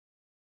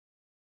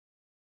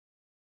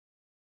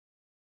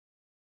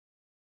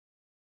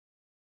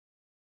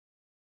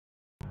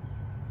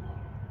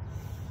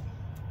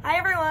Hi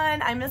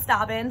everyone, I'm Miss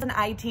Dobbins and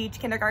I teach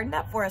kindergarten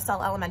at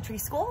Forestell Elementary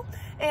School.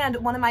 And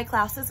one of my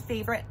class's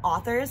favorite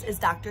authors is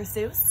Dr.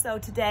 Seuss. So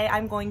today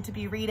I'm going to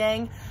be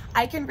reading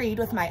I Can Read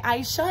With My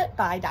Eyes Shut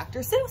by Dr.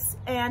 Seuss,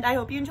 and I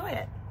hope you enjoy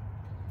it.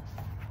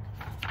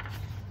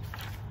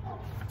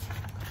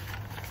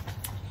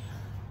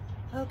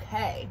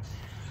 Okay,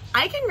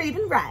 I can read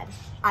in red,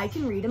 I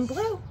can read in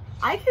blue,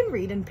 I can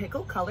read in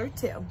pickle color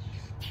too.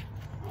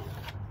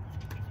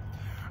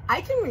 I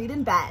can read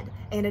in bed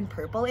and in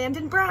purple and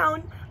in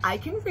brown. I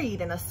can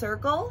read in a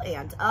circle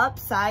and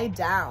upside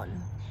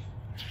down.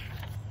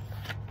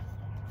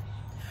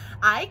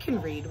 I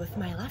can read with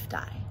my left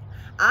eye.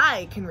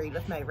 I can read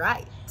with my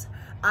right.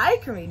 I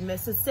can read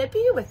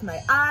Mississippi with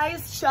my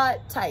eyes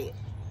shut tight.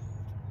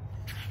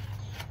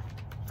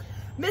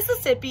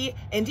 Mississippi,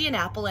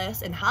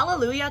 Indianapolis, and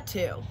Hallelujah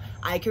too.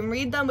 I can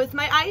read them with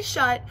my eyes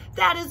shut.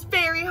 That is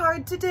very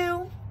hard to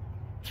do.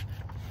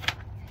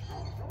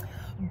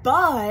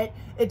 But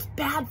it's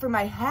bad for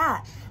my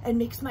hat and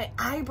makes my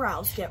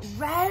eyebrows get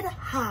red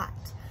hot.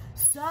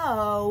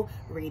 So,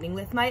 reading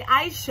with my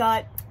eyes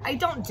shut, I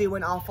don't do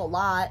an awful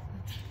lot.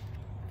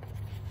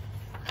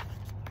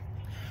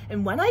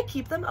 And when I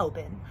keep them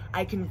open,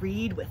 I can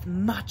read with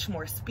much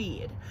more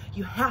speed.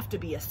 You have to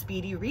be a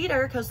speedy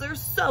reader because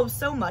there's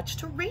so much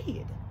to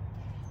read.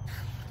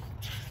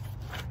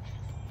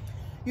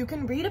 You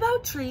can read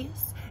about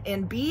trees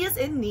and bees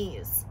in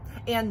knees,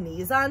 and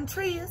knees on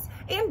trees,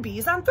 and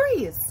bees on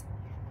threes.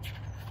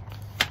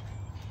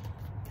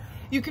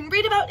 You can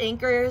read about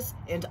anchors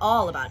and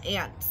all about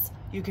ants.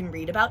 You can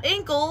read about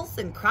ankles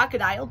and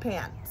crocodile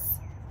pants.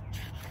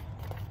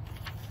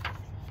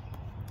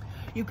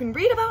 You can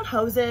read about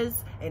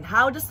hoses and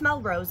how to smell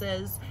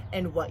roses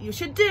and what you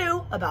should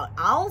do about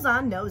owls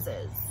on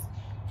noses.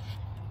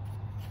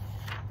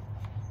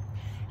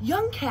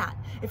 Young cat,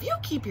 if you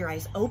keep your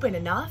eyes open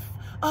enough,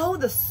 oh,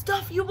 the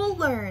stuff you will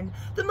learn,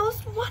 the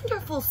most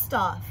wonderful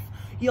stuff.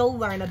 You'll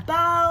learn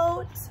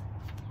about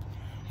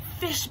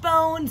fish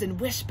bones and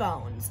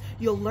wishbones.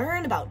 You'll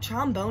learn about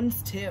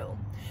trombones too.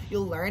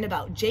 You'll learn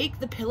about Jake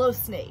the pillow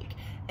snake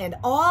and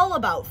all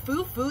about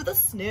Foo-Foo the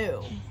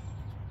snoo.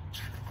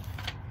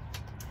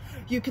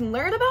 You can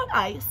learn about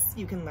ice.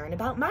 You can learn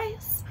about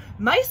mice.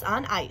 Mice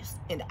on ice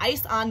and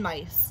ice on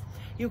mice.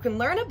 You can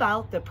learn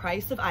about the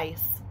price of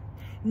ice.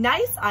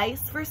 Nice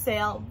ice for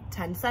sale,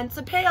 10 cents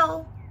a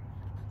pail.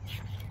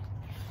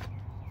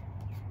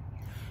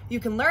 You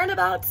can learn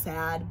about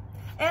sad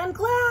and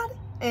glad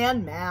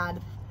and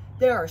mad.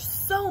 There are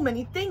so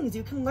many things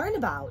you can learn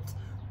about,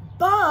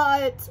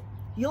 but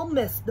you'll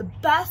miss the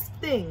best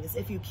things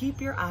if you keep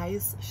your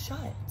eyes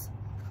shut.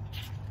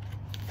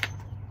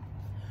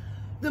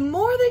 The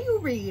more that you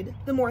read,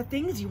 the more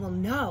things you will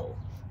know.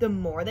 The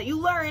more that you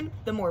learn,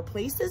 the more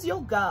places you'll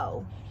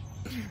go.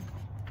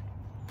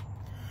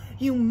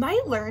 You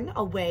might learn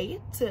a way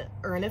to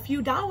earn a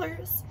few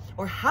dollars,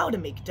 or how to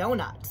make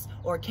donuts,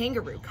 or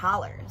kangaroo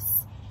collars.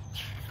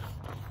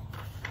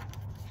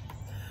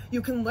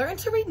 You can learn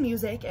to read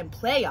music and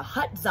play a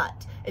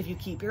hut-zut if you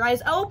keep your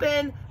eyes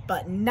open,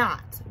 but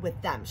not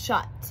with them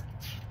shut.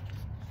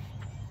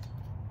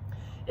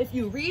 If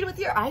you read with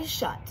your eyes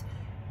shut,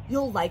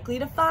 you're likely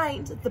to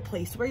find the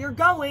place where you're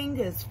going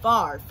is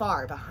far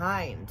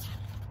behind.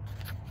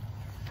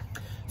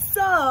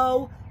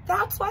 So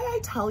that's why I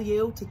tell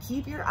you to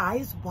keep your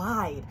eyes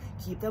wide.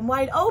 Keep them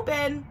wide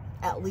open,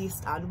 at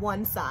least on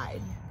one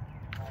side.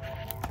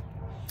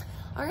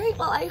 All right,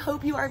 well, I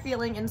hope you are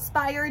feeling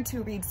inspired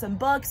to read some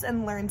books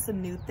and learn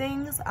some new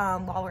things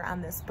while we're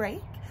on this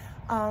break.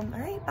 All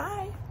right,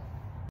 bye.